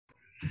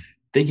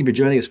Thank you for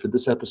joining us for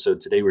this episode.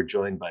 Today, we're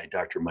joined by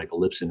Dr. Michael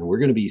Lipson, and we're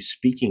going to be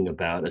speaking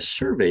about a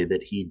survey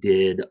that he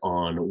did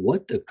on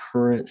what the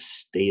current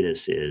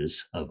status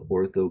is of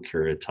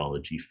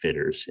orthokeratology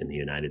fitters in the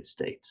United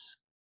States.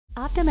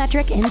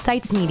 Optometric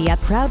Insights Media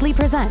proudly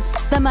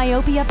presents the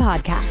Myopia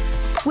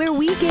Podcast, where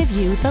we give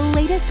you the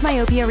latest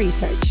myopia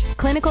research,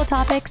 clinical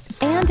topics,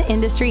 and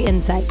industry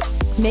insights.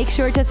 Make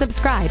sure to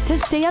subscribe to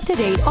stay up to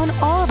date on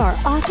all of our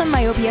awesome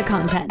myopia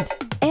content.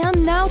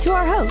 And now to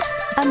our host,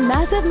 a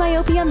massive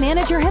myopia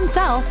manager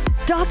himself,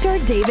 Dr.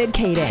 David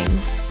Kading.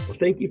 Well,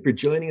 thank you for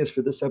joining us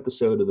for this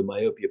episode of the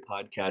Myopia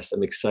Podcast.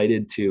 I'm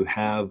excited to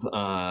have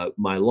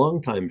my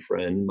longtime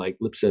friend, Mike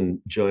Lipson,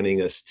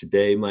 joining us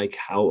today. Mike,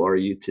 how are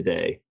you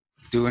today?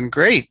 Doing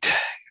great.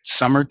 It's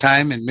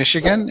summertime in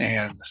Michigan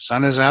and the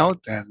sun is out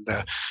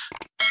and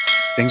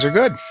things are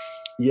good.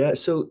 Yeah.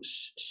 So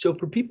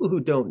for people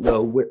who don't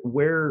know,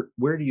 where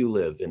do you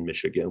live in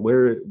Michigan?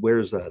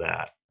 Where's that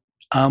at?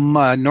 I'm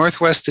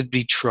northwest of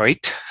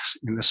Detroit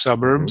in the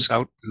suburbs,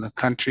 out in the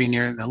country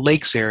near the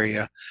lakes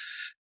area.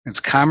 It's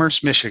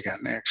Commerce, Michigan,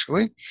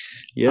 actually.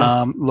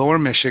 Yeah. Lower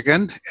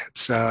Michigan.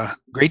 It's a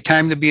great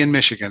time to be in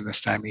Michigan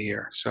this time of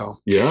year. So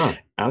yeah,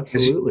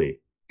 absolutely.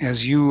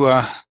 As you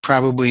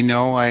probably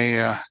know,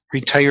 I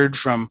retired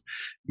from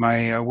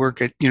my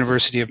work at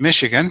University of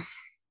Michigan,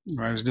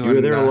 where I was doing. You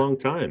were there a long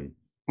time.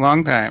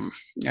 Long time.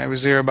 I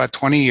was there about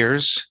 20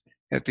 years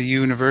at the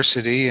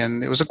university,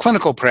 and it was a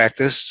clinical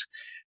practice.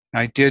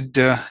 I did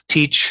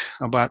teach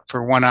about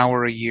for 1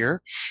 hour a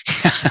year,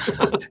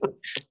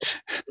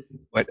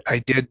 but I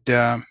did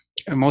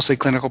mostly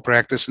clinical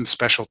practice and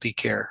specialty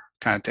care,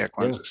 contact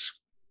lenses.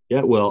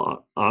 Yeah.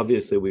 Well,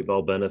 obviously, we've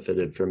all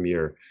benefited from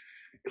your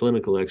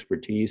clinical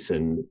expertise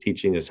and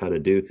teaching us how to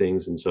do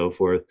things and so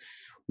forth.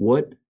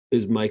 What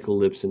is Michael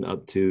Lipson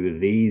up to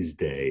these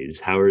days?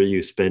 How are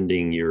you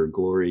spending your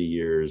glory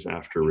years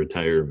after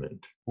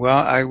retirement?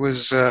 Well, I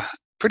was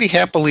pretty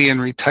happily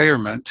in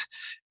retirement,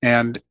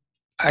 and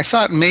I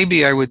thought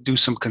maybe I would do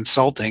some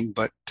consulting,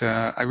 but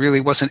I really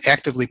wasn't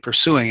actively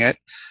pursuing it,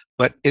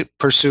 but it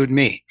pursued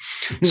me.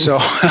 So,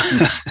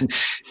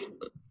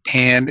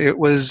 and it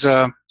was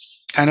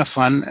kind of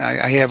fun.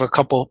 I have a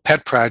couple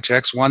pet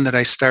projects. One that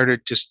I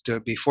started just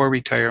before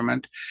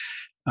retirement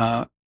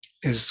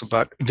is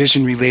about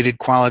vision-related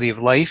quality of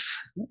life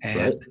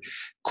and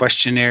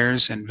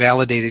questionnaires and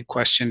validated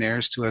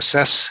questionnaires to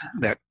assess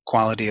that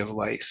quality of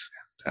life.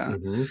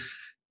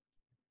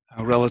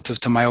 Relative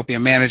to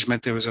myopia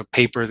management, there was a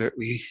paper that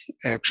we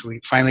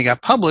actually finally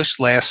got published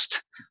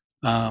last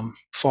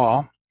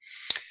fall.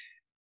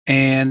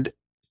 And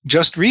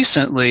just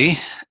recently,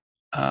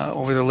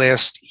 over the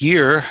last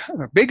year,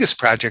 the biggest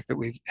project that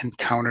we've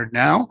encountered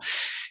now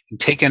and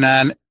taken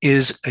on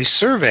is a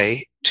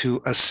survey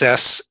to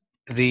assess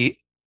the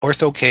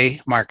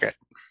ortho-K market.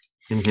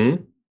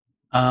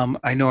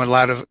 I know a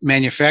lot of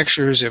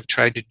manufacturers have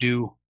tried to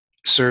do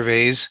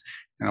surveys,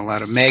 and a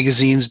lot of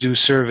magazines do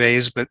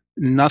surveys, but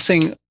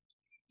nothing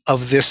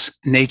of this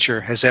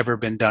nature has ever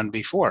been done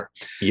before.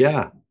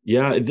 Yeah.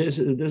 This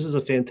is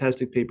a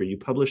fantastic paper. You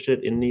published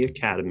it in the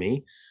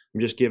Academy. I'm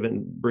just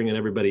bringing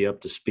everybody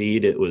up to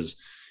speed. It was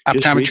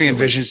Optometry and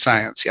Vision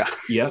Science.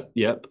 Yeah.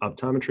 Yep.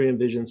 Optometry and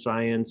Vision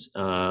Science,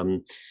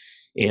 and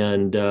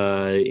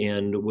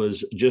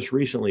was just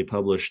recently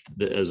published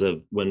as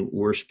of when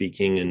we're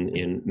speaking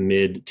in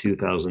mid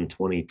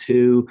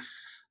 2022.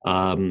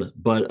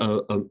 But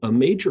a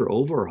major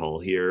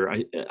overhaul here.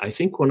 I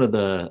think one of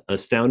the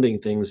astounding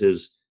things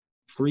is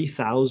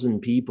 3,000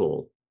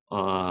 people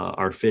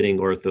are fitting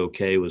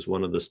Ortho-K was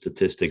one of the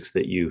statistics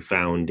that you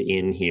found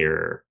in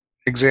here.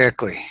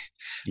 Exactly.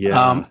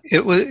 Yeah.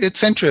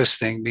 It's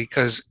interesting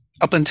because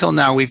up until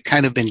now we've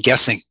kind of been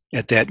guessing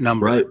at that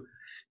number,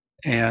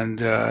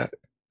 and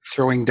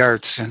throwing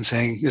darts and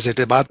saying, is it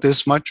about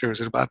this much or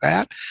is it about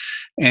that?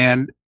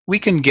 And we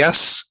can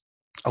guess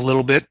a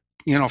little bit,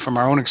 from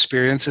our own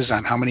experiences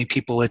on how many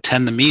people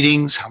attend the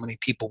meetings, how many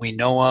people we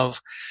know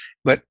of.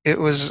 But it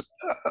was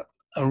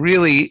a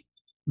really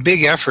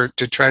big effort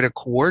to try to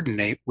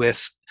coordinate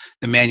with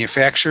the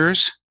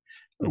manufacturers,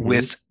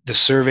 with the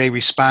survey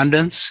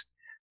respondents,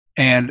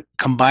 and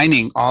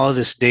combining all of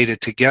this data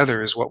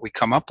together is what we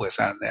come up with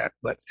on that.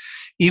 But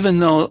even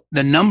though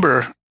the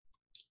number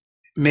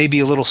may be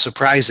a little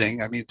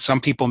surprising, I mean,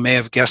 some people may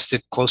have guessed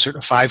it closer to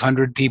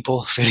 500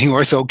 people fitting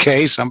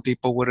Ortho-K. Some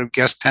people would have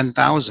guessed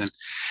 10,000.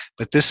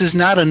 But this is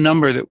not a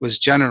number that was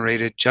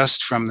generated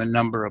just from the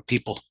number of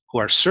people who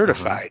are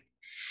certified.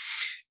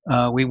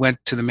 We went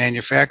to the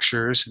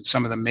manufacturers, and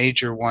some of the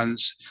major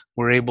ones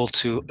were able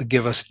to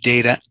give us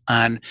data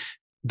on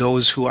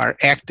those who are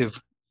active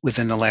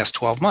within the last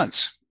 12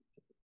 months.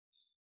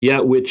 Yeah,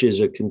 which is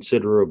a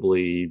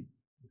considerably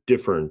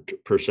different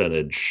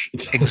percentage.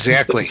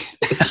 Exactly.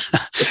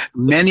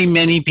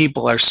 Many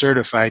people are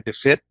certified to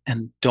fit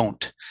and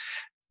don't.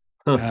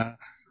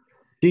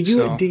 Did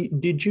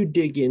you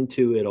dig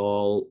into it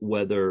all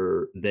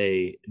whether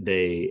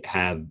they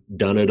have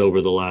done it over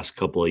the last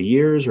couple of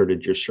years, or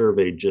did your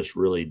survey just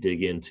really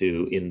dig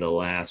into in the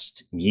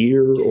last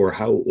year, or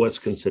what's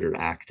considered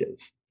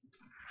active?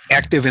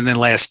 active in the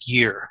last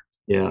year.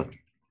 Yeah.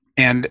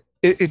 And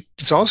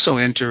it's also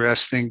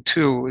interesting,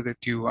 too,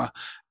 that you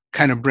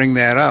kind of bring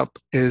that up,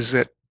 is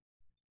that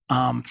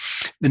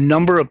the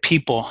number of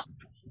people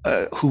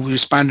who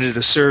responded to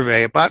the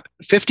survey, about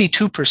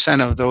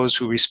 52% of those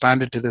who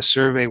responded to the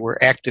survey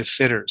were active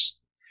fitters.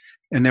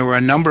 And there were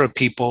a number of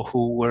people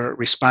who were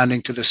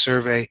responding to the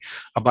survey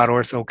about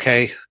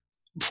Ortho-K,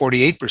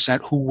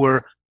 48%, who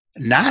were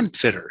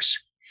non-fitters,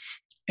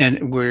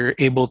 and were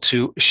able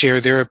to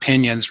share their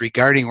opinions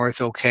regarding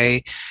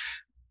Ortho-K,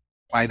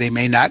 why they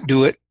may not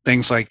do it,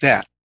 things like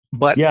that.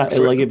 But yeah,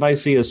 like if I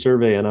see a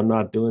survey and I'm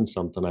not doing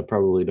something, I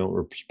probably don't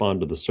respond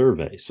to the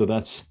survey. So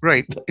that's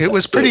right. It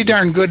was pretty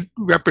darn good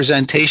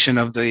representation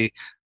of the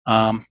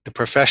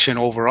profession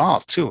overall,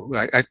 too.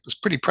 I was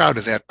pretty proud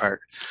of that part.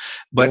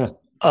 But yeah,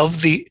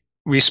 of the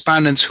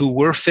respondents who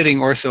were fitting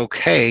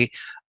Ortho-K,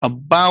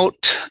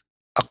 about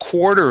a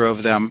quarter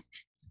of them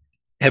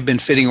have been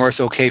fitting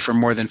Ortho-K for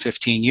more than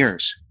 15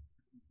 years.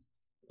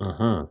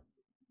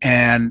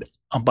 And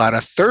about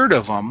a third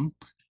of them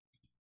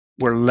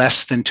were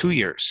less than 2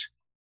 years.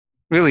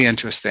 Really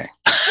interesting.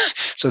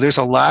 So there's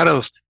a lot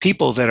of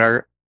people that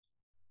are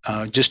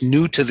just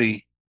new to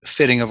the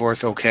fitting of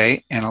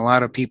Ortho-K, and a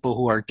lot of people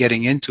who are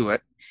getting into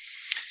it.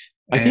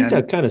 I think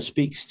that kind of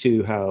speaks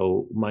to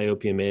how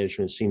myopia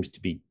management seems to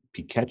be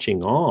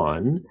catching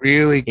on.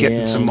 Really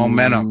getting some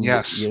momentum,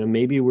 yes. You know,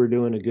 maybe we're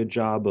doing a good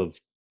job of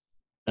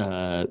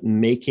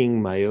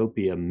making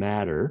myopia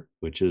matter,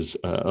 which is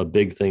a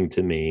big thing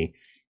to me,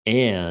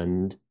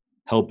 and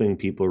helping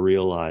people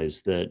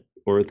realize that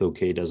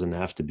Ortho-K doesn't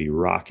have to be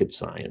rocket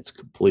science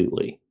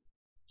completely.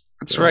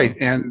 That's right.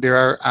 And there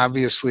are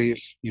obviously,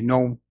 if you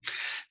know,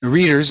 the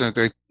readers or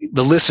the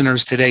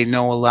listeners today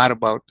know a lot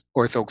about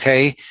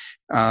Ortho-K.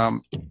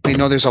 They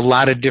know there's a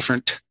lot of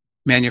different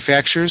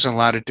manufacturers, a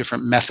lot of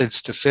different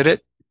methods to fit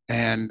it.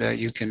 And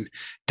you can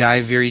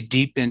dive very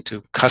deep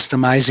into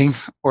customizing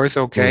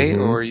Ortho-K,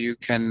 or you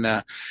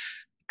can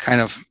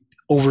kind of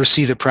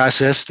oversee the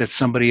process that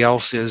somebody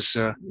else is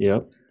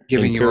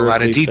giving you a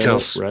lot of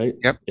details. Fit, right?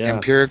 Yep. Yeah.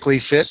 Empirically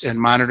fit and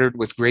monitored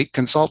with great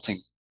consulting.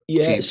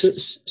 Yeah.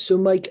 So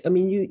Mike, I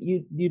mean,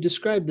 you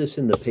described this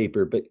in the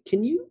paper, but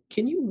can you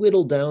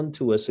whittle down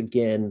to us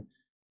again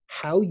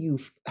how you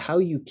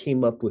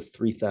came up with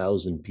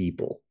 3,000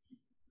 people?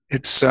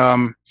 It's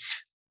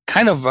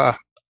kind of a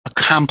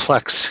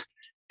complex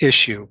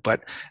issue,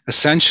 but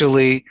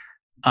essentially,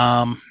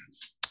 I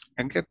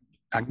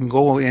can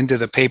go into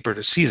the paper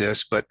to see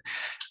this, but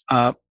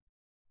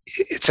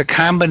it's a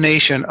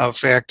combination of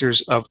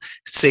factors of,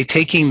 say,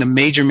 taking the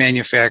major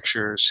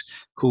manufacturers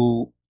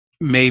who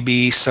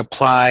maybe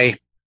supply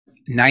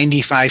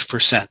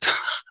 95%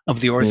 of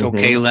the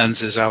Ortho-K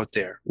lenses out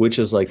there, which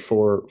is like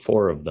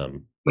four of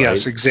them. Right?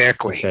 Yes,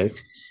 exactly. Okay.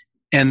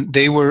 And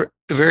they were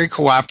very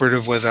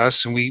cooperative with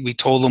us, and we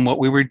told them what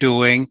we were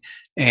doing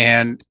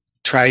and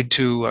tried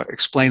to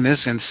explain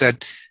this, and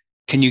said,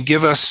 can you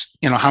give us,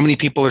 how many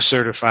people are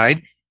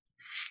certified?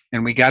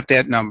 And we got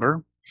that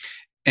number.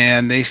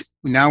 And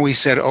we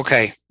said,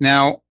 okay,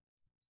 now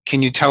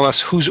can you tell us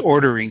who's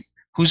ordering,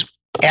 who's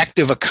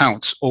active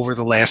accounts over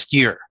the last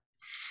year?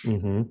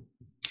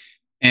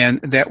 And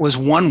that was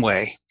one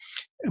way.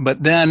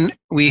 But then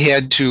we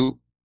had to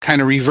kind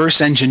of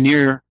reverse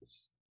engineer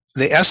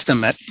the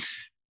estimate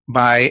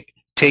by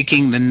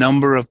taking the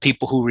number of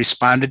people who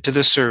responded to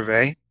the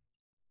survey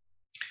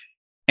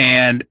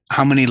and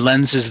how many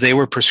lenses they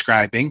were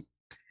prescribing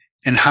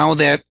and how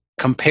that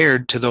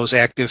compared to those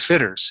active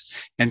fitters,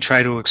 and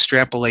try to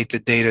extrapolate the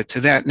data to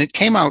that. And it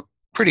came out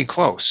pretty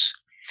close.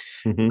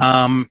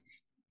 I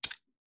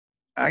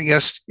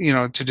guess,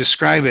 to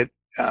describe it,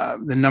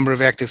 the number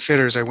of active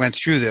fitters, I went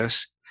through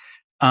this.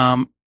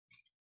 To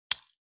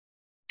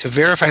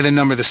verify the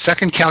number, the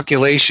second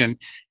calculation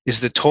is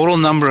the total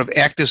number of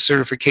active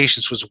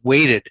certifications was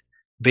weighted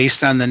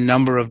based on the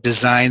number of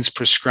designs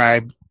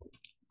prescribed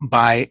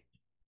by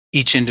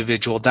each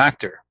individual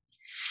doctor.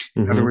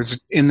 In other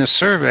words, in the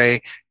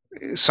survey,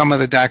 some of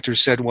the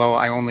doctors said, well,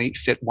 I only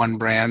fit one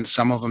brand.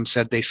 Some of them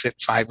said they fit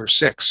 5 or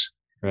 6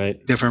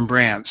 different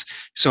brands.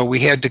 So we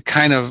had to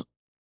kind of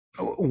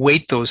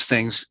weight those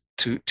things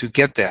to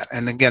get that.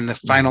 And again, the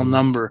final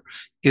number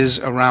is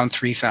around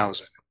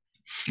 3,000.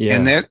 Yeah.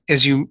 And that,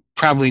 as you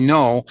probably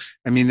know,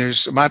 I mean,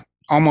 there's about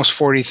almost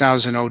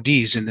 40,000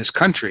 ODs in this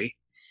country.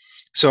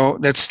 So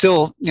that's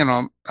still,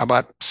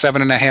 about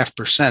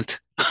 7.5%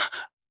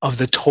 of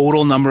the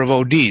total number of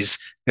ODs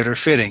that are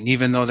fitting,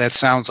 even though that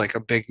sounds like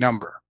a big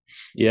number.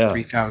 Yeah.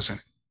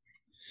 3,000.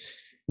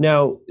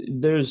 Now,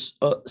 there's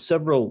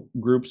several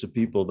groups of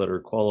people that are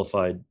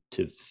qualified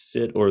to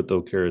fit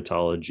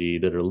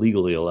orthokeratology that are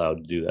legally allowed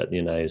to do that in the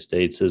United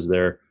States. Is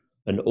there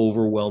an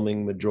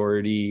overwhelming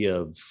majority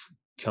of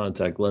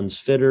contact lens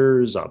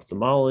fitters,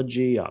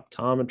 ophthalmology,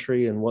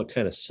 optometry, and what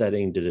kind of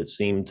setting did it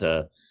seem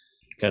to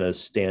kind of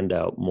stand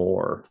out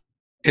more?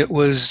 It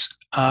was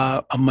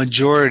a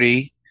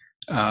majority.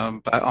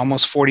 But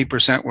almost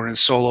 40% were in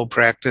solo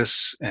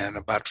practice, and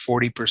about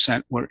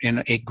 40% were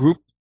in a group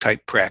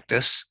type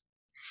practice.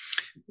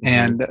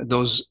 And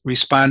those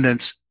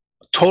respondents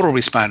total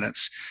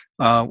respondents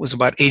was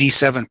about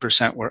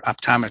 87% were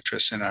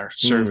optometrists in our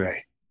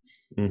survey.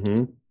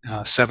 Mm-hmm.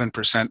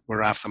 7% were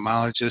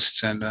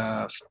ophthalmologists, and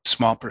a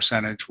small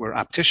percentage were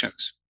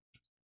opticians.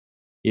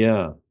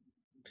 Yeah.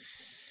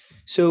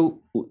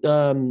 So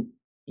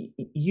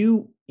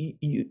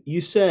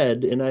you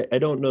said, and I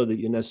don't know that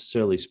you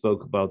necessarily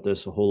spoke about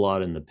this a whole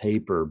lot in the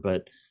paper,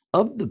 but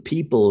of the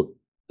people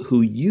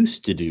who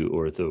used to do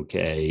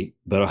Ortho-K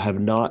but have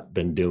not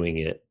been doing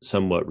it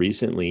somewhat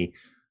recently,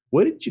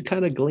 what did you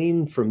kind of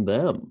glean from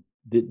them?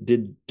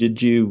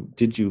 Did you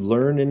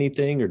learn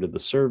anything, or did the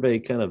survey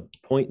kind of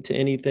point to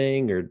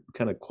anything, or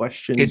kind of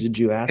questions did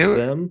you ask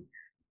them?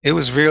 It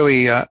was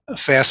really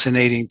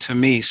fascinating to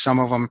me. Some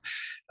of them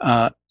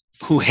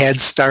who had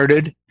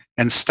started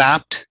and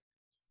stopped.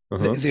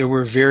 There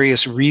were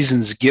various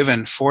reasons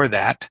given for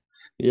that.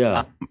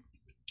 Yeah.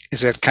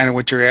 Is that kind of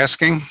what you're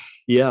asking?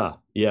 Yeah.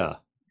 Yeah.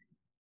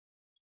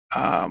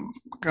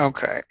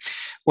 Okay.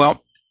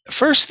 Well,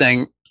 first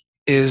thing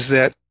is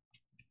that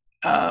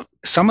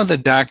some of the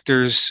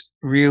doctors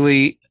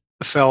really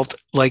felt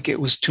like it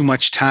was too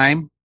much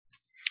time,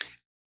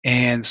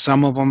 and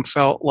some of them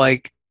felt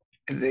like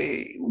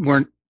they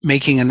weren't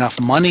making enough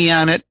money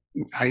on it.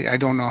 I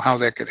don't know how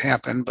that could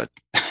happen, but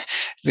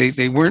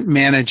they weren't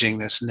managing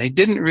this, and they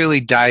didn't really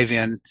dive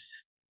in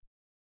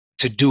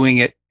to doing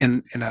it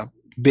in a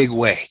big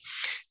way.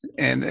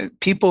 And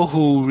people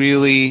who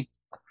really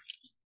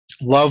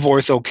love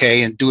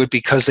Ortho-K and do it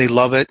because they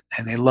love it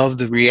and they love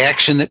the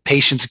reaction that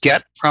patients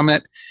get from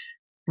it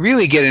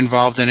really get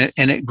involved in it,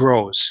 and it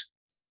grows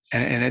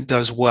and it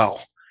does well.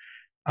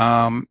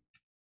 Let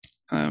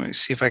me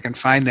see if I can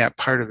find that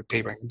part of the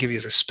paper. I can give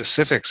you the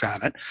specifics on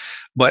it,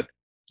 but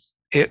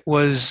it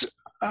was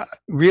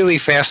really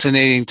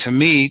fascinating to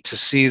me to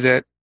see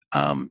that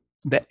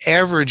the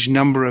average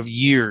number of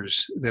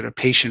years that a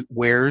patient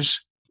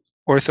wears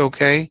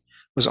Ortho-K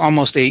was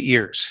almost 8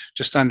 years,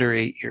 just under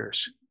 8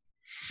 years.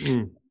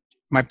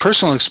 My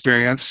personal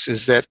experience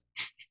is that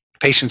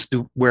patients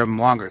do wear them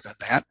longer than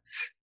that,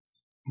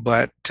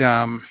 but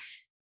I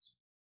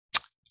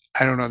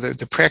don't know,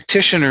 the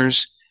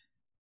practitioners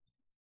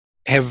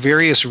have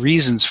various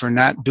reasons for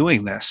not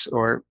doing this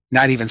or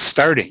not even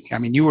starting. I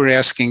mean, you were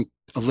asking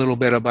a little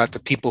bit about the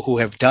people who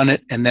have done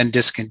it and then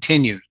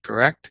discontinued,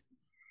 correct?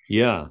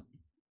 Yeah.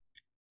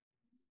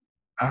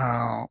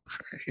 Oh,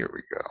 here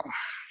we go.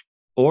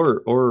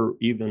 Or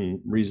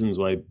even reasons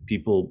why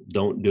people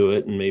don't do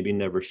it and maybe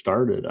never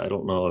started. I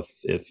don't know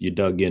if you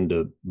dug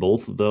into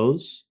both of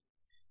those.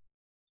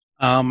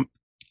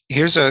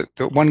 Here's the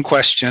one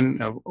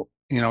question,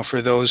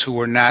 for those who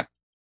were not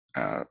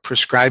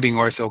prescribing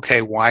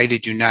Ortho-K, why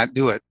did you not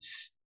do it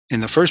in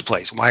the first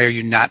place? Why are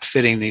you not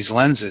fitting these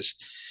lenses?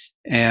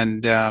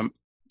 And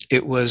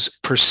it was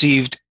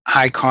perceived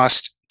high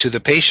cost to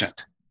the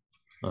patient.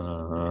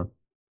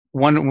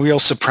 One real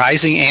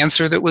surprising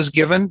answer that was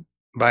given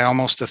by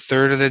almost a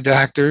third of the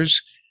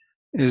doctors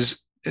is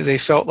they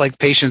felt like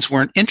patients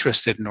weren't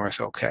interested in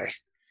Ortho-K.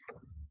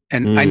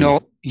 And I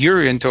know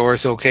you're into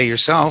Ortho-K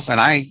yourself, and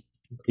I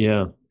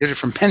did it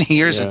for many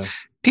years. Yeah. And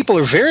people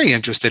are very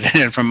interested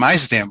in it from my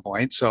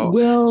standpoint. So,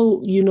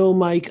 well,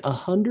 Mike,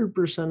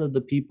 100% of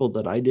the people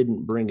that I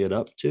didn't bring it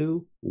up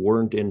to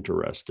weren't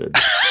interested.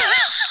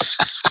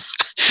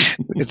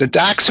 The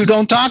docs who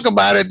don't talk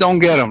about it don't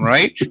get them,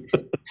 right?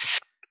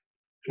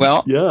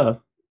 Well, yeah.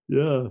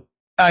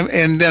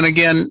 And then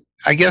again,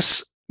 I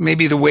guess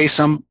maybe the way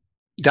some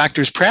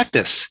doctors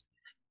practice,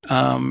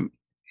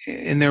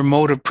 in their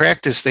mode of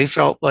practice, they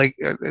felt like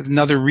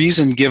another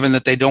reason given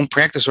that they don't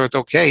practice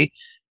Ortho-K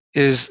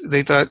is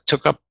they thought it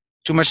took up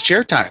too much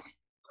chair time.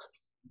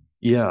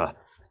 Yeah.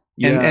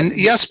 And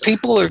yes,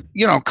 people are,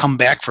 come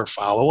back for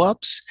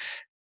follow-ups.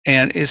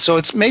 And so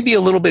it's maybe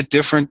a little bit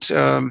different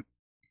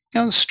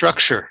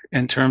structure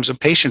in terms of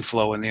patient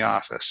flow in the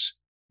office.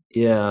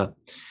 Yeah.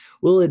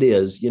 Well, it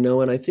is,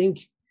 and I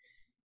think,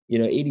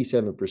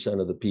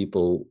 87% of the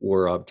people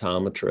were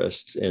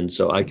optometrists. And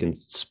so I can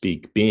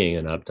speak being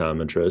an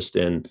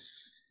optometrist. And,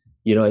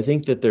 I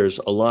think that there's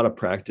a lot of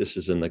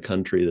practices in the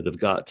country that have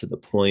got to the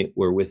point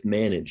where with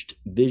managed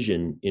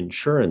vision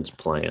insurance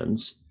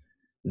plans,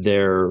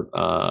 they're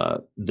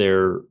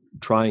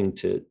trying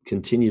to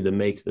continue to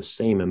make the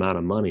same amount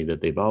of money that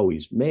they've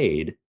always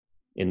made.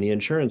 And the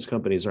insurance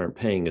companies aren't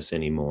paying us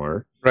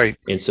anymore. Right.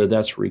 And so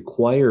that's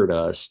required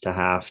us to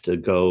have to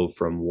go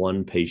from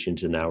one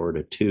patient an hour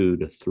to 2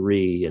 to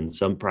 3. And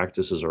some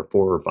practices are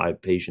 4 or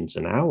 5 patients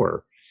an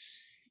hour.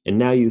 And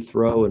now you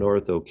throw an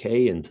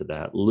Ortho-K into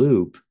that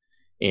loop,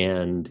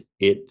 and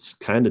it's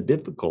kind of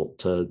difficult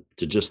to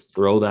just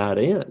throw that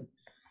in.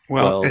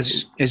 Well,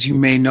 as you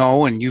may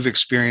know, and you've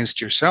experienced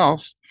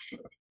yourself,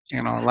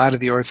 a lot of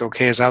the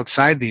Ortho-K is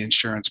outside the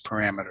insurance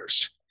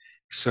parameters.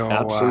 So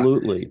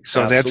absolutely.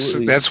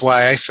 That's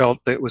why I felt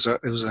that it was a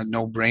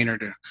no-brainer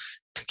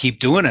to keep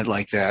doing it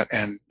like that.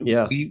 And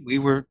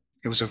it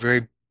was a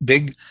very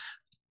big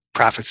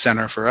profit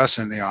center for us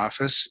in the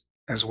office,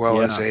 as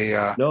well as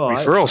a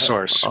referral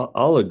source.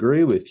 I'll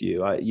agree with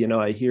you.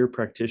 I hear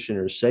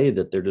practitioners say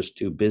that they're just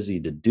too busy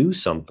to do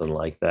something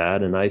like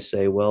that, and I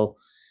say, well,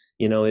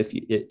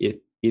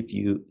 if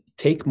you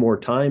take more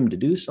time to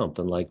do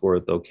something like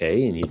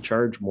Orthoke and you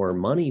charge more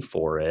money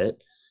for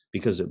it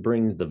because it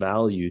brings the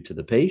value to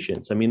the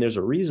patients. I mean, there's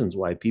a reasons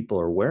why people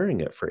are wearing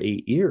it for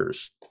 8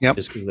 years. Yep.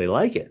 Just because they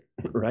like it,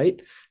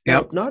 right?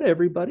 Yep. Now, not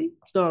everybody.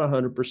 It's not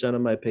 100%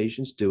 of my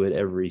patients do it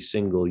every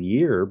single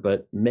year,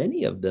 but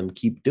many of them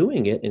keep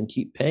doing it and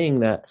keep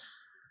paying that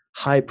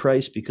high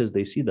price because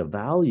they see the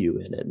value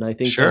in it. And I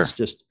think that's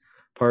just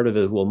part of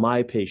it. Well,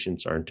 my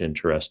patients aren't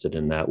interested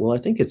in that. Well, I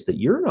think it's that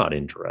you're not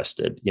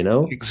interested,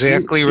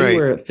 Exactly see right.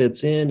 where it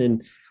fits in.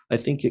 And I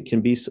think it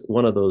can be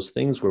one of those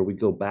things where we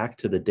go back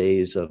to the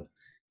days of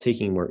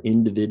taking more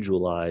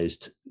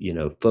individualized,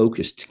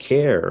 focused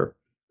care,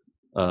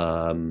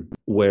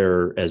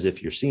 whereas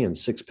if you're seeing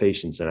 6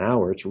 patients an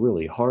hour, it's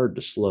really hard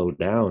to slow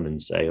down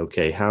and say,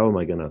 okay, how am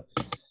I going to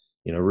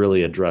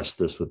really address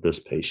this with this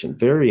patient?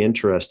 Very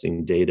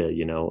interesting data,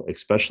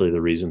 especially the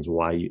reasons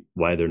why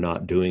they're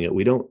not doing it.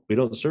 We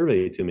don't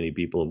survey too many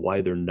people of why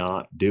they're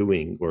not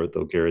doing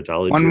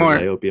orthokeratology or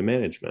myopia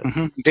management.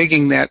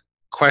 Digging that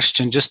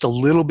question just a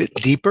little bit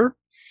deeper,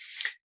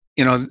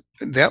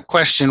 that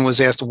question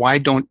was asked, why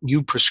don't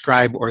you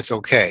prescribe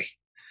Orthoke?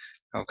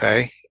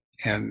 Okay.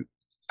 And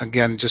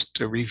again, just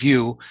to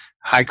review,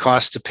 high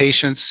cost to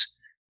patients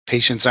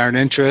aren't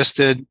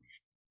interested,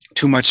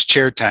 too much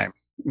chair time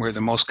were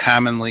the most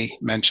commonly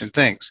mentioned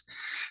things.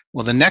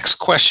 Well, the next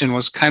question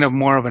was kind of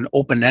more of an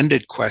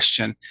open-ended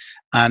question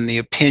on the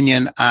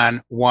opinion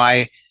on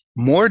why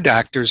more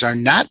doctors are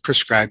not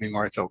prescribing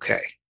Orthoke.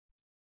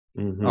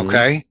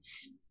 Okay.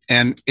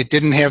 And it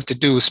didn't have to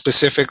do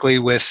specifically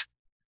with,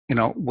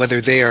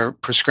 whether they are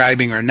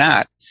prescribing or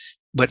not,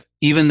 but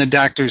even the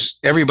doctors,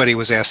 everybody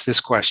was asked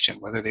this question,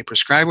 whether they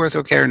prescribe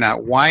Orthoke or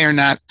not. Why are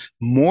not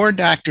more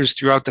doctors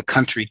throughout the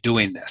country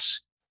doing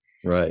this?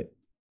 Right.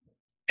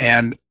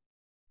 And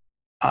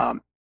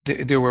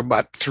there were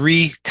about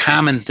 3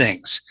 common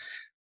things.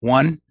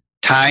 1,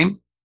 time.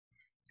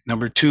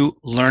 Number 2,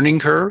 learning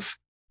curve.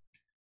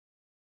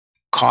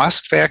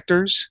 Cost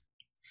factors.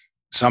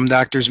 Some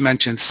doctors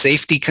mentioned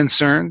safety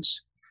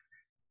concerns.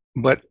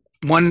 But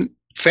one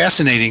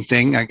fascinating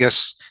thing, I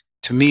guess,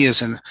 to me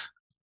as an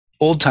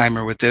old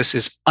timer with this,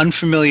 is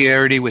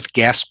unfamiliarity with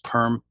gas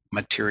perm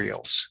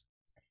materials.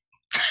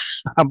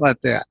 How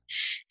about that?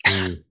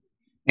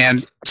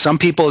 And some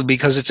people,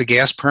 because it's a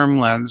gas perm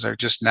lens, are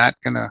just not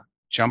going to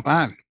jump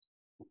on.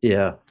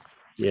 Yeah.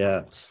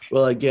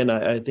 Well, again,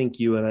 I think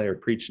you and I are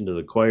preaching to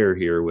the choir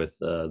here with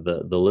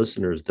the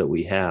listeners that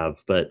we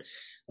have. But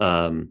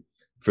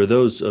for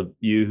those of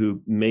you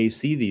who may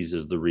see these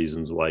as the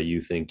reasons why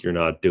you think you're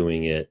not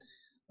doing it,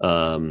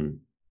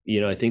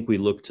 I think we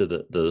look to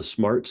the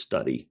SMART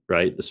study,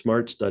 right? The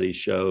SMART study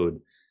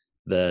showed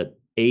that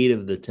 8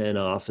 of the 10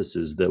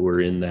 offices that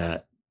were in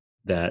that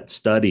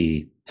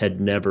study had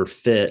never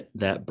fit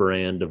that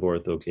brand of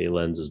Orthoke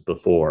lenses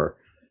before,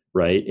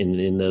 right? And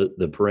in the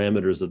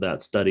parameters of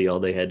that study,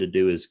 all they had to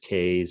do is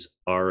Ks,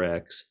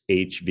 Rx,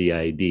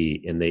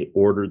 HVID, and they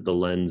ordered the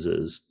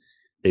lenses.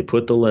 They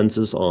put the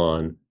lenses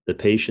on, the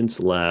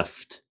patients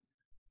left,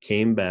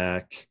 came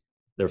back,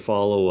 their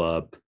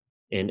follow-up,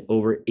 and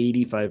over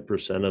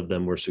 85% of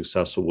them were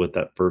successful with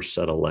that first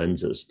set of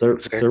lenses. There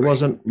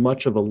wasn't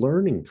much of a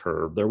learning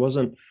curve. There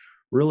wasn't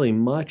really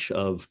much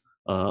of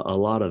a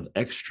lot of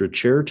extra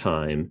chair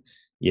time,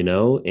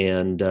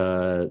 and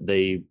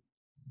the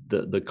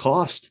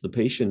cost, the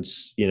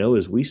patients,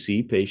 as we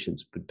see,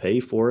 patients would pay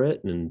for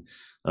it, and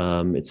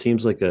it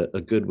seems like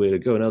a good way to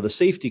go. Now, the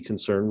safety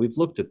concern, we've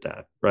looked at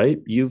that, right?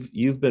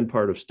 You've been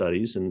part of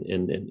studies,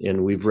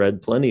 and we've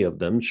read plenty of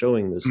them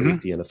showing the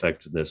safety and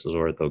effectiveness of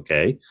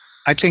Orthoke.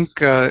 I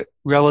think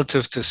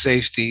relative to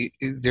safety,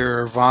 there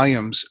are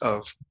volumes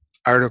of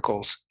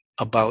articles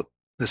about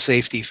the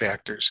safety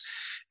factors,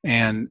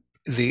 and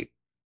the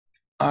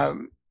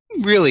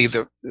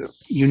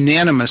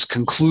unanimous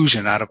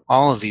conclusion out of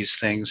all of these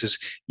things is,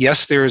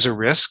 yes, there is a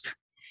risk.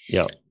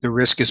 Yeah. The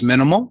risk is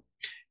minimal,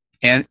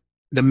 and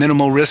the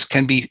minimal risk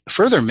can be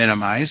further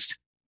minimized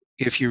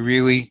if you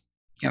really,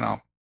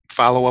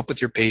 follow up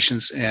with your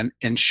patients and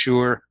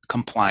ensure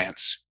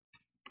compliance.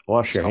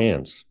 Wash your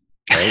hands.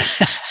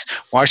 Right?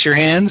 Wash your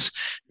hands,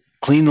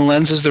 clean the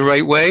lenses the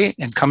right way,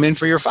 and come in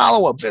for your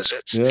follow-up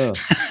visits.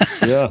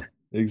 Yeah,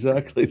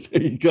 exactly.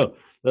 There you go.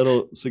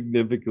 That'll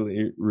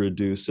significantly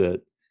reduce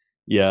it.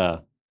 Yeah.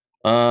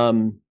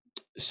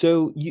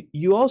 So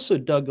you also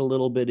dug a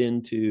little bit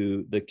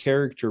into the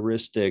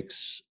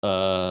characteristics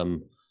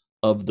of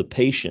the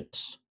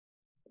patients,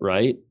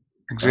 right?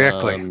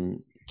 Exactly.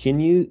 Can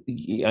you?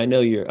 I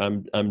know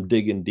I'm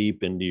digging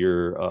deep into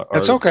your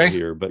That's article okay.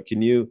 here, but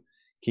can you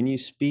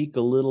speak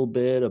a little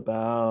bit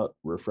about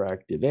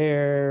refractive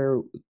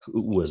error?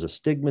 Was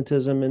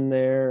astigmatism in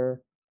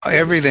there?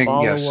 Everything,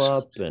 yes,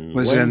 and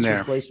was in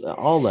there.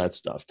 All that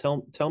stuff.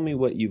 Tell me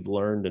what you've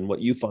learned and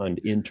what you find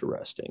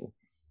interesting.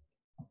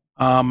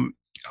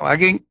 I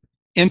think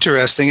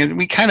interesting, and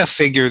we kind of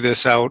figure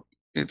this out.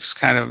 It's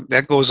kind of,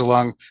 that goes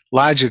along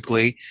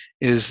logically,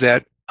 is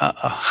that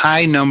a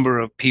high number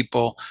of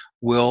people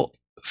will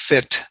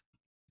fit,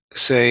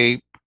 say,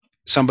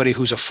 somebody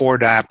who's a 4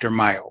 diopter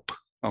myope,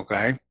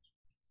 okay?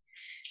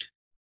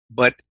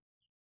 But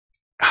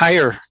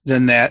higher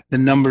than that, the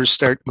numbers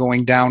start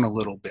going down a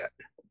little bit.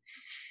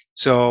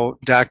 So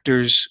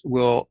doctors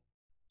will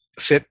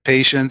fit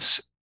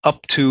patients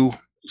up to,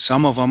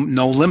 some of them,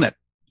 no limit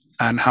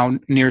on how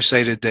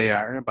nearsighted they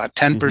are. About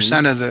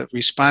 10% of the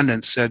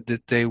respondents said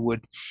that they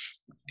would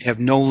have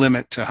no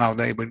limit to how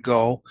they would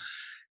go.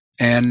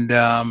 And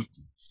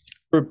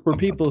for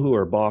people who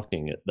are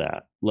balking at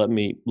that, let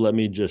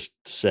me just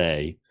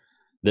say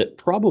that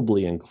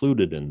probably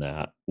included in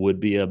that would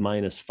be a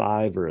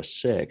 -5 or a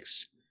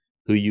 6,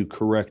 who you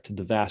correct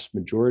the vast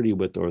majority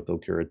with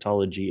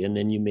orthokeratology, and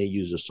then you may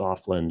use a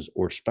soft lens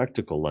or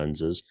spectacle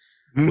lenses,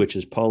 which,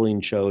 as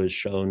Pauline Cho has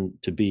shown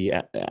to be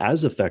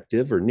as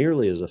effective or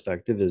nearly as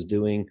effective as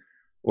doing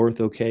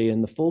ortho-K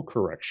in the full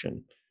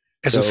correction.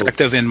 As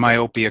effective in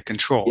myopia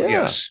control,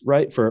 yes.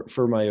 Right,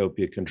 for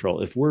myopia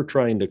control. If we're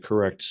trying to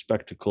correct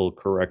spectacle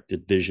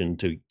corrected vision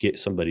to get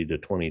somebody to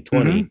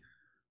 20/20,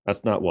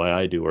 that's not why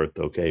I do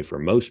ortho-K for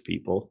most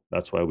people.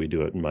 That's why we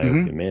do it in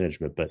myopia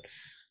management. But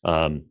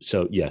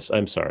so yes,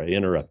 I'm sorry, I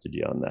interrupted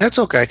you on that. That's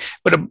okay.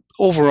 But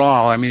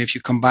overall, I mean, if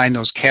you combine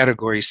those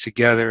categories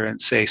together and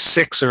say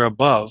 6 or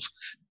above,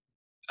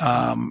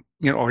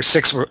 or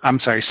 6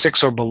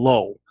 or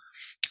below,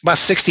 about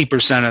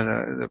 60%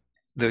 of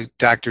the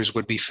doctors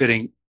would be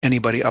fitting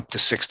anybody up to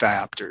 6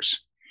 diopters.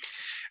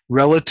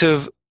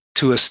 Relative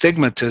to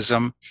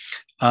astigmatism,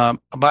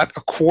 about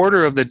a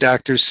quarter of the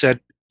doctors said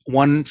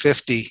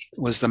 150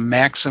 was the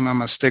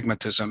maximum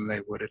astigmatism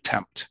they would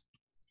attempt.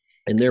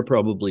 And they're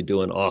probably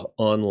doing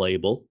on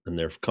label, and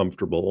they're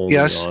comfortable only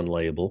on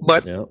label.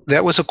 But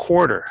that was a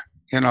quarter.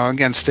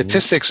 Again,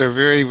 statistics are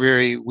very,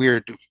 very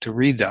weird to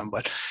read them,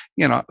 but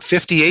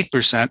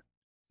 58%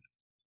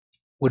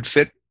 would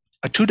fit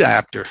a 2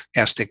 diopter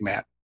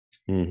astigmat.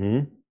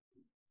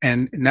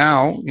 And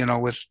now,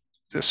 with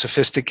the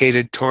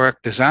sophisticated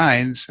toric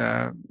designs,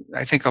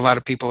 I think a lot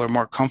of people are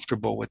more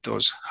comfortable with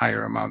those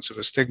higher amounts of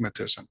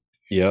astigmatism.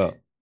 Yeah.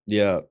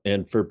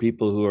 And for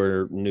people who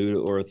are new to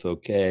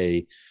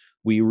ortho-K,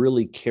 we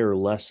really care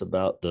less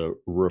about the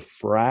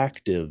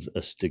refractive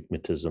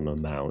astigmatism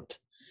amount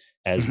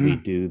as we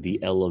do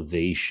the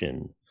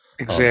elevation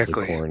of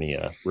the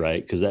cornea,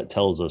 right? Because that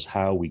tells us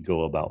how we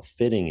go about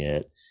fitting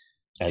it,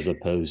 as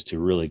opposed to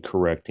really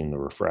correcting the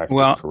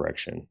refractive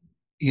correction.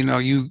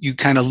 You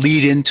kind of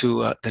lead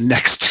into the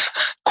next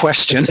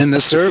question in the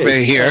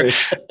survey here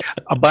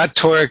about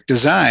toric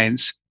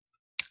designs.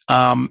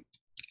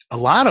 A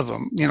lot of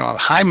them, a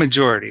high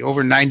majority,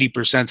 over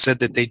 90%, said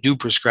that they do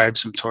prescribe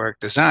some toric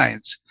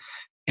designs.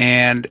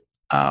 And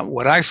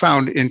what I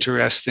found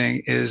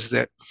interesting is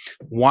that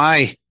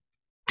why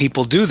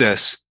people do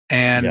this.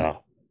 And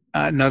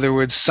in other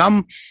words,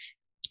 some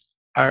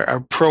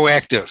are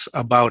proactive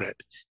about it.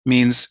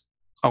 Means,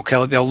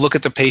 okay, they'll look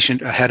at the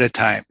patient ahead of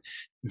time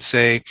and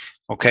say,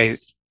 okay,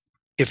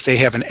 if they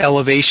have an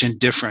elevation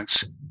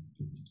difference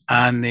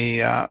on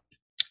the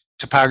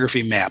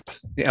topography map,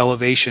 the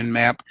elevation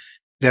map,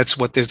 that's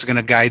what is going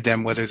to guide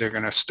them whether they're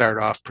going to start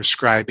off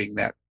prescribing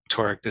that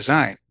toric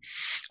design.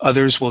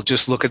 Others will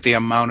just look at the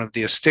amount of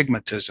the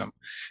astigmatism.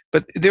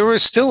 But there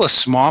is still a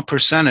small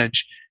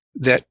percentage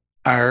that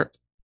are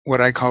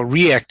what I call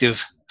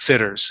reactive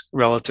fitters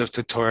relative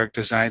to toric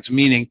designs,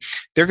 meaning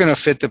they're going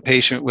to fit the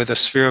patient with a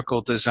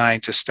spherical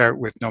design to start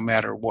with no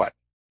matter what.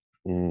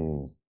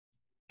 And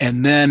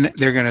then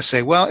they're going to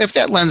say, well, if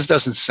that lens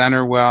doesn't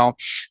center well,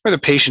 or the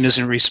patient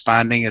isn't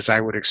responding as I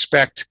would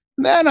expect,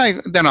 then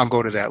I'll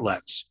go to that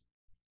lens.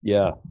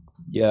 Yeah.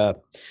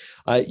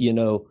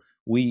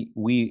 We've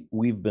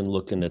been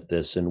looking at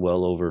this, and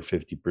well over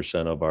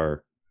 50% of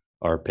our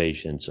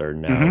patients are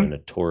now in a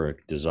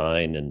toric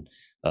design. And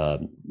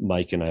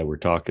Mike and I were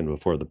talking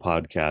before the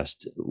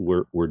podcast.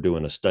 We're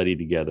doing a study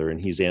together,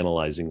 and he's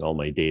analyzing all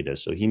my data.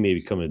 So he may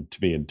be coming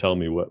to me and tell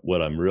me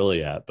what I'm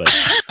really at, but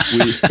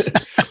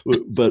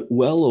but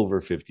well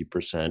over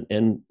 50%,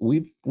 and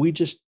we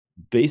just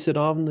base it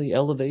on the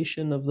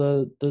elevation of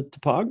the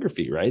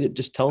topography, right? It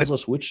just tells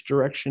us which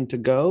direction to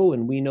go,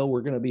 and we know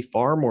we're going to be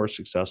far more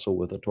successful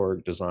with a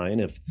toric design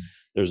if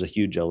there's a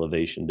huge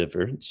elevation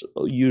difference,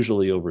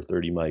 usually over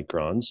 30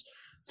 microns,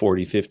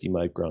 40, 50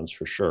 microns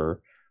for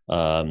sure.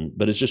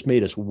 But it's just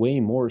made us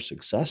way more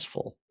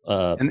successful.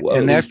 At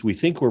least we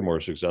think we're more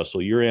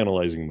successful. You're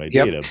analyzing my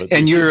data, but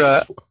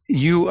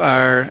you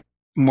are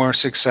more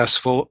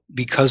successful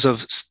because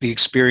of the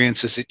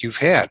experiences that you've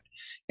had.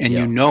 And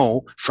you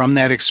know from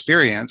that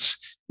experience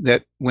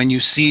that when you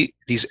see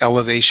these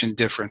elevation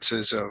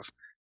differences of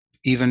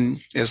even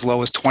as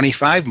low as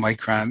 25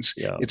 microns,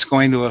 it's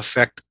going to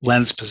affect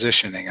lens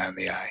positioning on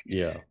the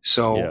eye.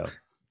 So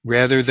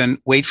rather than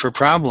wait for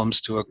problems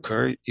to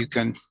occur, you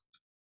can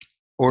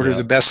order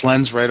the best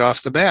lens right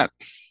off the bat.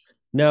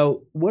 Now,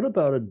 what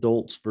about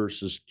adults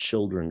versus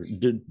children?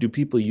 Do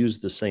people use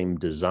the same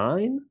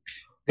design?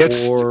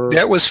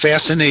 That was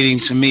fascinating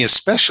to me,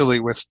 especially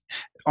with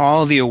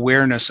all the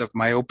awareness of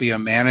myopia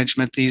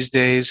management these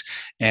days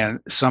and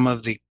some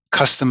of the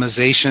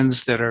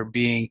customizations that are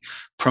being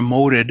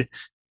promoted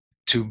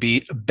to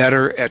be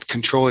better at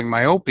controlling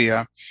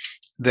myopia,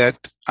 that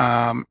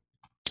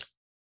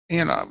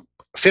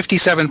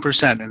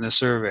 57% in the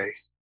survey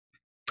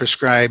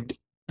prescribed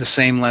the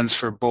same lens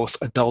for both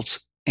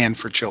adults and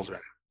for children.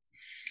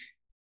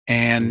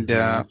 And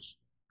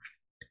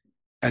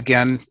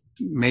again,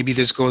 maybe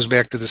this goes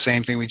back to the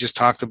same thing we just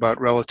talked about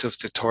relative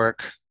to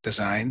toric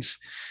designs,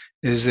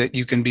 is that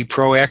you can be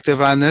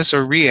proactive on this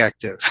or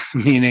reactive,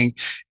 meaning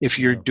if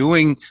you're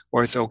doing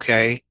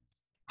Ortho-K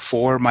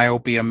for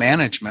myopia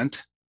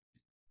management,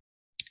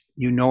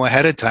 you know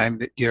ahead of time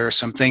that there are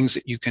some things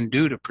that you can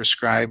do to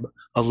prescribe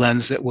a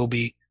lens that will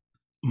be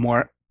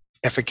more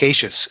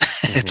efficacious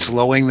at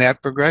slowing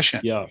that progression.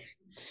 Yeah.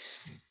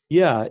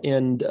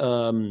 And,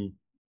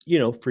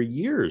 for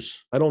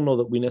years, I don't know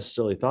that we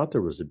necessarily thought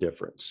there was a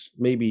difference.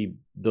 Maybe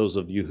those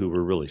of you who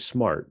were really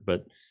smart,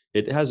 but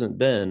it hasn't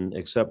been,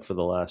 except for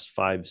the last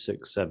 5,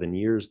 6, 7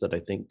 years, that I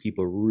think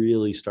people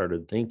really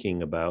started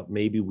thinking about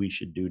maybe we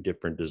should do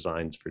different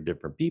designs for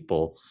different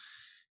people.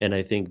 And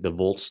I think the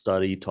Volt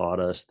study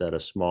taught us that a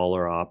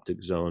smaller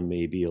optic zone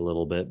may be a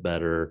little bit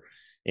better.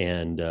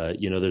 And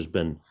there's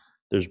been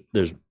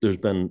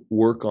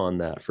work on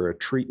that for a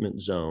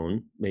treatment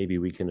zone. Maybe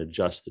we can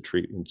adjust the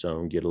treatment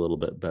zone, get a little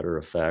bit better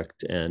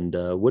effect. And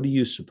what do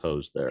you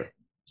suppose there?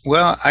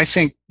 Well, I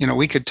think,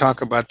 we could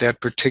talk about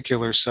that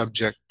particular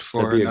subject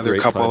for another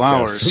couple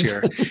hours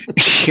here.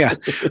 Yeah.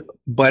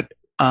 But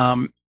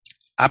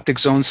optic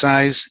zone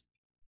size,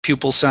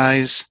 pupil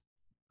size,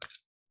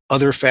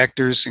 other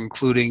factors,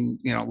 including,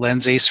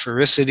 lens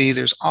asphericity,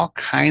 there's all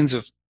kinds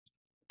of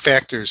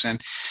factors. And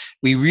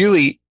we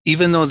really,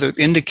 even though the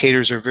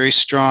indicators are very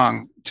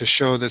strong to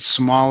show that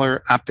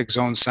smaller optic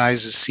zone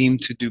sizes seem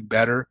to do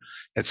better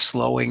at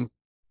slowing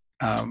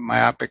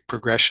myopic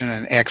progression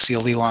and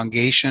axial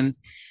elongation,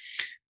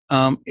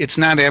 it's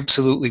not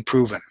absolutely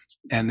proven.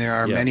 And there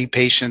are many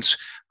patients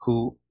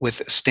who,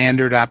 with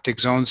standard optic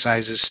zone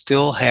sizes,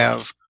 still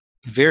have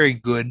very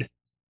good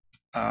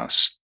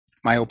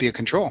myopia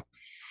control.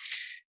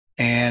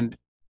 And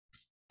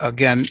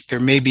again, there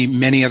may be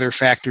many other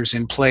factors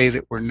in play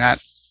that we're not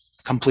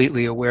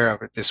completely aware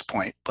of at this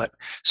point. But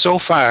so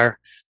far,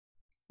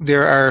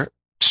 there are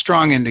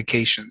strong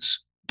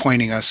indications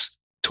pointing us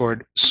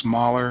toward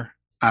smaller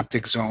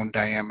optic zone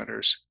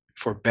diameters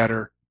for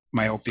better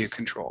myopia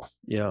control.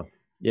 Yeah.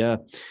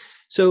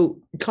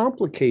 So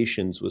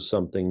complications was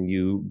something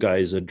you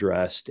guys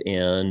addressed.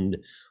 And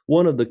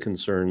one of the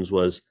concerns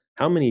was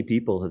how many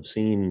people have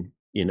seen,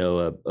 a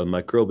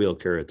microbial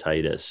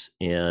keratitis.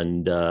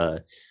 And I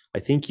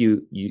think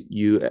you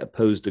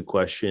posed a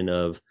question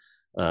of,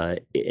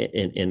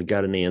 and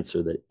got an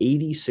answer that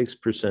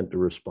 86% of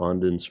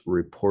respondents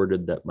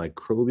reported that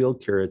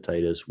microbial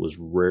keratitis was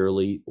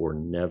rarely or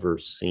never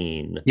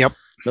seen. Yep.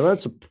 Now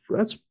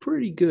that's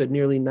pretty good.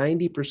 Nearly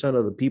 90%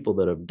 of the people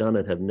that have done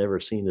it have never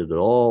seen it at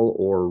all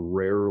or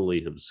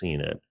rarely have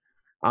seen it.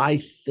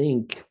 I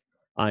think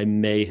I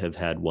may have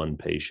had one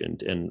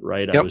patient, and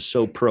I was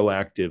so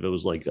proactive. It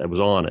was like I was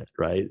on it,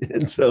 right?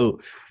 And so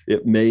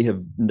it may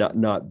have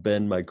not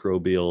been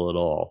microbial at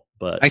all.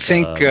 But I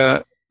think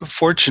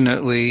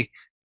fortunately,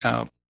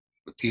 the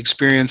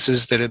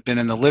experiences that have been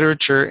in the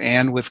literature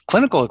and with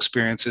clinical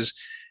experiences,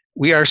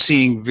 we are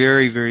seeing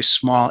very, very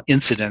small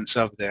incidents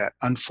of that.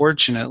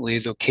 Unfortunately,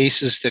 the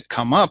cases that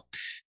come up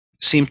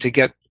seem to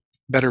get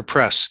better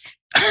press.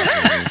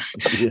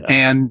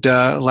 And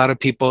a lot of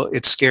people,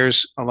 it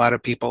scares a lot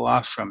of people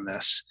off from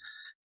this.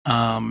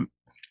 And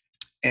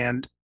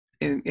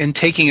in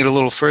taking it a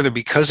little further,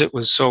 because it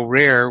was so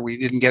rare, we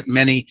didn't get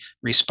many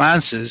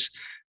responses,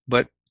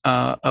 but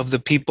of the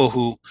people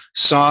who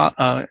saw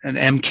an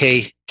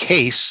MK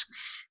case,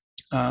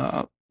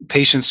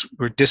 patients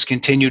were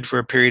discontinued for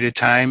a period of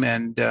time,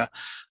 and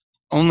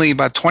only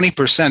about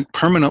 20%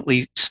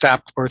 permanently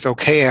stopped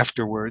Ortho-K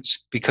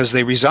afterwards because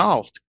they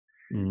resolved.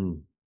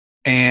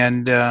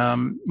 And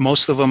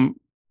most of them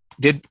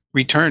did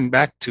return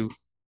back to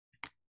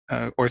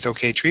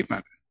Ortho-K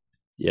treatment.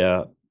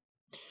 Yeah.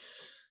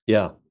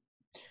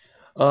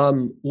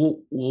 Well,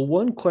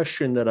 one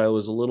question that I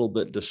was a little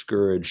bit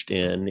discouraged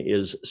in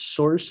is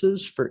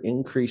sources for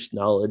increased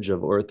knowledge of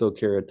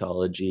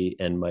orthokeratology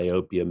and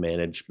myopia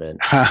management.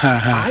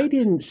 I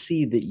didn't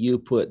see that you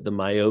put the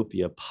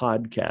myopia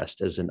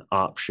podcast as an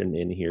option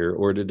in here,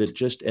 or did it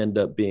just end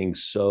up being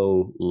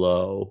so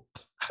low?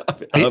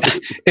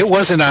 It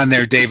wasn't on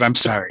there, Dave. I'm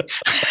sorry.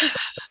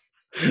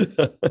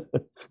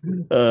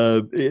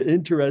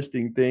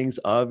 Interesting things.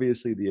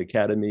 Obviously, the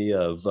Academy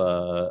of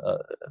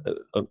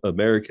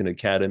American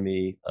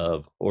Academy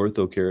of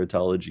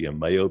Orthokeratology and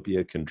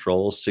Myopia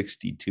Control,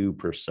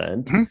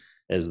 62%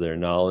 as their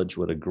knowledge.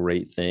 What a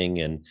great thing!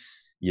 And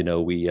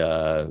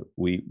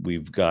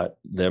we've got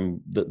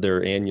them.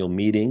 Their annual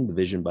meeting, the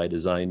Vision by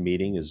Design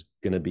meeting, is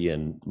going to be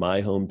in my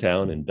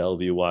hometown in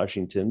Bellevue,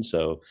 Washington.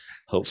 So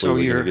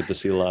hopefully we're going to get to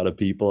see a lot of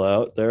people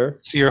out there.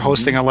 So you're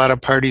hosting a lot of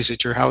parties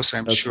at your house,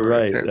 I'm sure.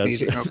 Right. At that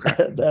meeting.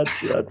 Okay.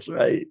 That's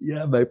right.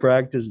 Yeah, my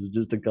practice is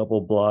just a couple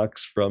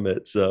blocks from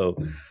it. So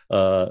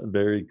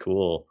very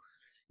cool.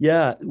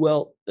 Yeah,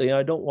 well,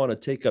 I don't want to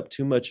take up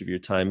too much of your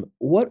time.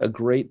 What a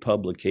great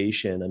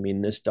publication. I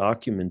mean, this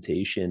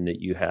documentation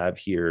that you have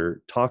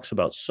here talks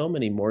about so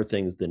many more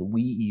things than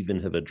we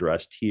even have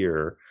addressed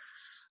here.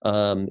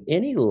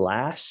 Any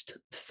last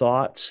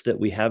thoughts that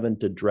we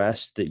haven't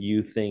addressed that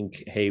you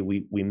think, hey,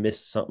 we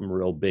missed something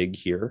real big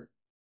here?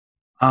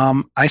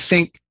 I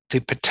think the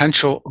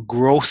potential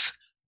growth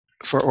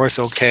for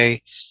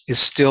Ortho-K is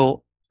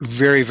still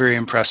very, very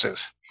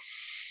impressive.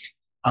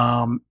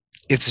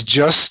 It's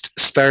just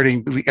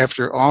starting,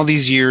 after all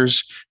these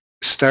years,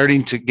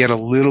 starting to get a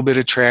little bit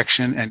of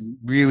traction and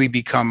really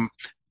become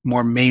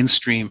more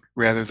mainstream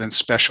rather than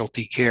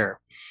specialty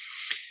care.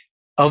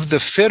 Of the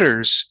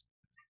fitters,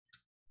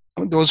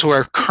 those who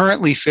are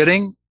currently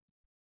fitting,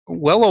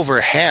 well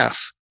over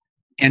half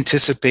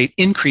anticipate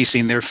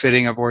increasing their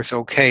fitting of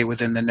Ortho-K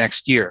within the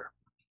next year.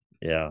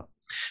 Yeah.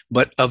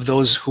 But of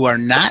those who are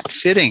not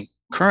fitting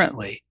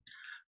currently,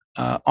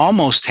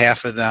 almost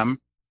half of them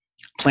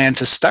plan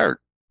to start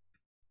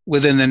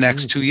within the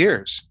next 2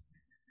 years.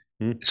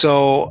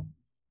 So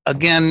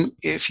again,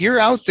 if you're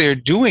out there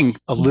doing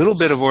a little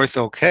bit of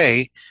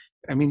Ortho-K,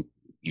 I mean,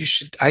 you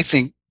should, I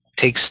think,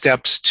 take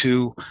steps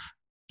to,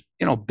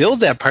 build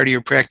that part of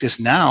your practice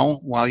now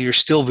while you're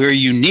still very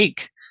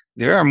unique.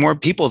 There are more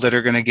people that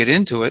are going to get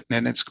into it,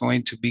 and it's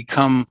going to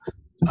become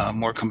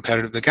more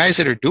competitive. The guys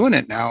that are doing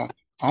it now,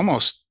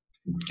 almost,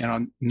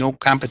 no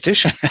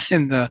competition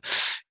in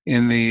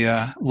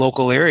the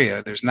local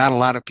area. There's not a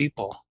lot of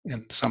people in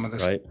some of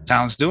the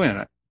towns doing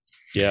it.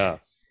 Yeah.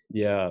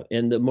 Yeah.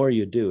 And the more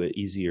you do it,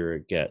 easier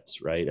it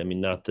gets, right? I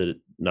mean, not that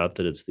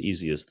it's the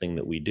easiest thing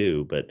that we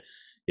do, but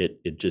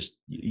it just,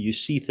 you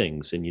see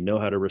things and you know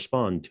how to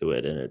respond to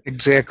it. And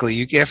exactly.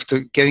 You have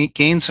to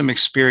gain some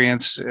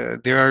experience.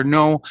 There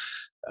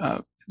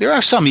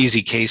are some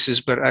easy cases,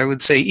 but I would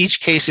say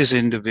each case is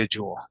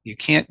individual. You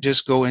can't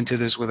just go into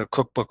this with a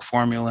cookbook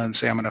formula and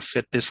say, I'm going to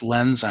fit this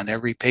lens on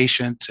every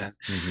patient. And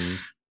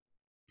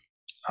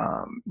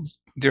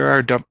there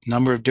are a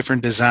number of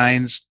different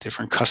designs,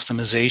 different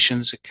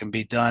customizations that can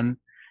be done,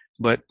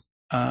 but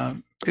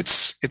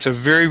it's a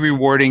very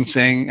rewarding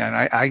thing. And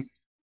I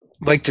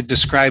like to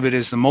describe it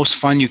as the most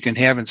fun you can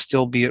have and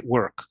still be at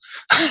work.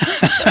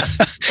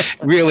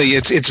 Really,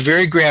 it's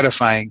very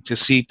gratifying to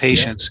see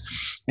patients.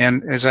 Yeah.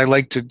 And as I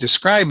like to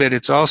describe it,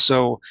 it's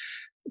also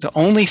the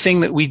only thing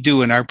that we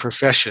do in our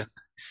profession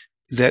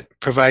that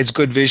provides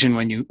good vision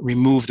when you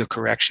remove the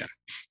correction.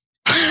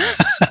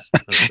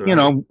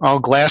 Right. All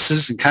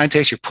glasses and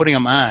contacts, you're putting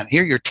them on.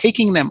 Here, you're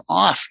taking them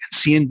off and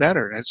seeing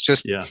better. It's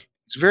just,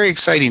 it's very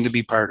exciting to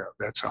be part of.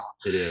 That's all.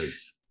 It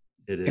is.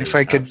 If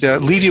I could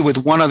leave you with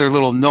one other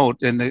little note,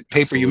 and the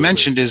paper you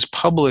mentioned is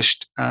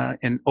published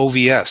in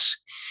OVS,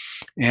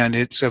 and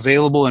it's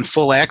available in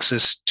full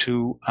access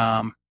to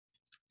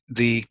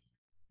the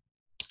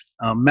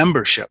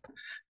membership.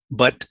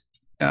 But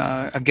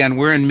again,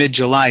 we're in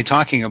mid-July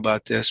talking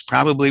about this.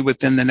 Probably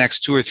within the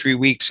next 2 or 3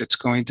 weeks, it's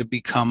going to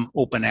become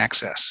open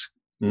access.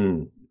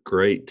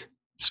 Great.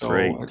 So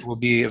it will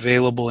be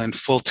available in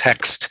full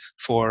text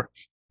for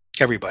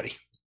everybody.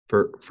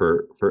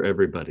 For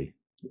everybody.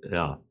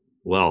 Yeah.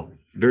 Well,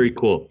 very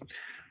cool.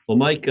 Well,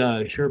 Mike,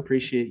 sure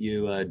appreciate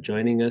you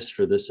joining us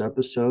for this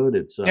episode.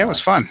 It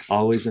was fun.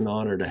 Always an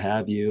honor to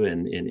have you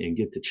and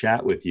get to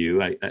chat with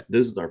you.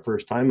 This is our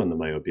first time on the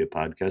Myopia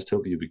podcast.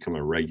 Hope you become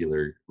a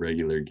regular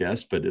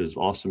guest, but it was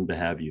awesome to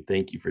have you.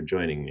 Thank you for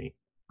joining me.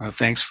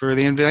 Thanks for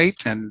the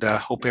invite, and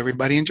hope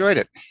everybody enjoyed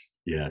it.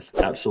 Yes,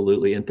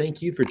 absolutely. And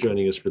thank you for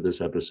joining us for this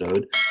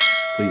episode.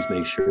 Please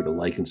make sure to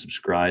like and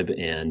subscribe,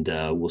 and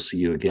we'll see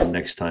you again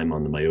next time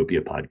on the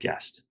Myopia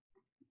podcast.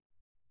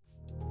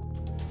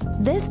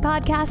 This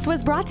podcast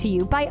was brought to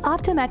you by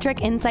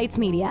Optometric Insights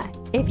Media.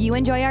 If you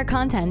enjoy our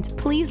content,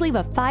 please leave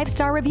a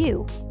 5-star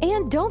review.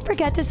 And don't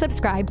forget to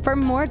subscribe for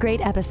more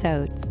great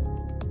episodes.